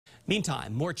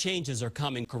Meantime, more changes are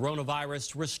coming.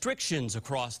 Coronavirus restrictions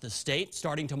across the state.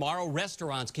 Starting tomorrow,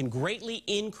 restaurants can greatly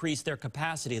increase their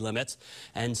capacity limits,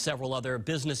 and several other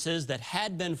businesses that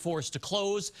had been forced to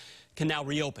close can now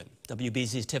reopen.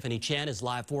 WBZ's Tiffany Chan is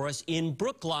live for us in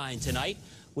Brookline tonight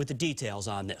with the details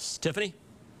on this. Tiffany?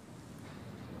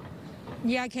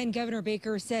 Yeah, Ken, Governor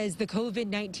Baker says the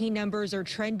COVID-19 numbers are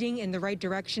trending in the right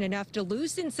direction enough to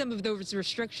loosen some of those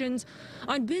restrictions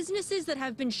on businesses that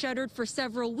have been shuttered for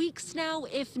several weeks now,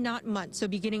 if not months. So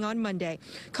beginning on Monday,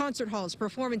 concert halls,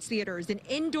 performance theaters, and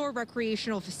indoor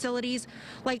recreational facilities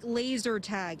like laser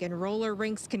tag and roller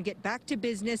rinks can get back to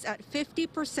business at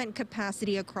 50%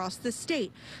 capacity across the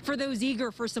state. For those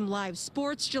eager for some live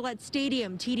sports, Gillette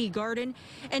Stadium, TD Garden,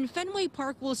 and Fenway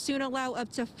Park will soon allow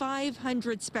up to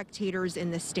 500 spectators in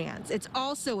the stands. It's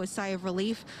also a sigh of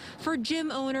relief for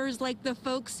gym owners like the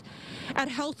folks at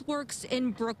HealthWorks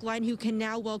in Brookline, who can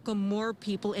now welcome more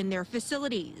people in their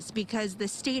facilities because the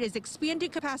state is expanding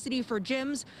capacity for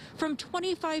gyms from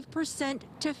 25%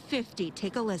 to 50%.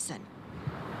 Take a listen.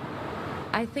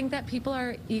 I think that people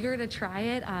are eager to try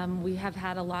it. We have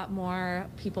had a lot more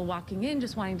people walking in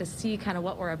just wanting to see kind of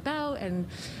what we're about and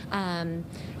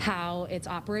how it's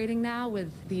operating now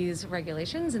with these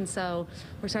regulations. And so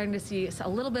we're starting to see a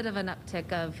little bit of an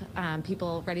uptick of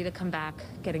people ready to come back,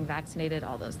 getting vaccinated,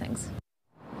 all those things.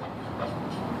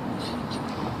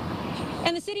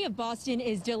 And the city of Boston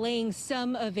is delaying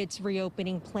some of its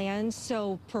reopening plans,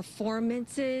 so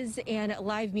performances and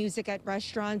live music at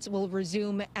restaurants will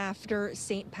resume after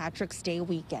St. Patrick's Day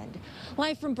weekend.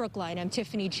 Live from Brookline, I'm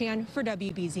Tiffany Chan for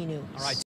WBZ News. All right.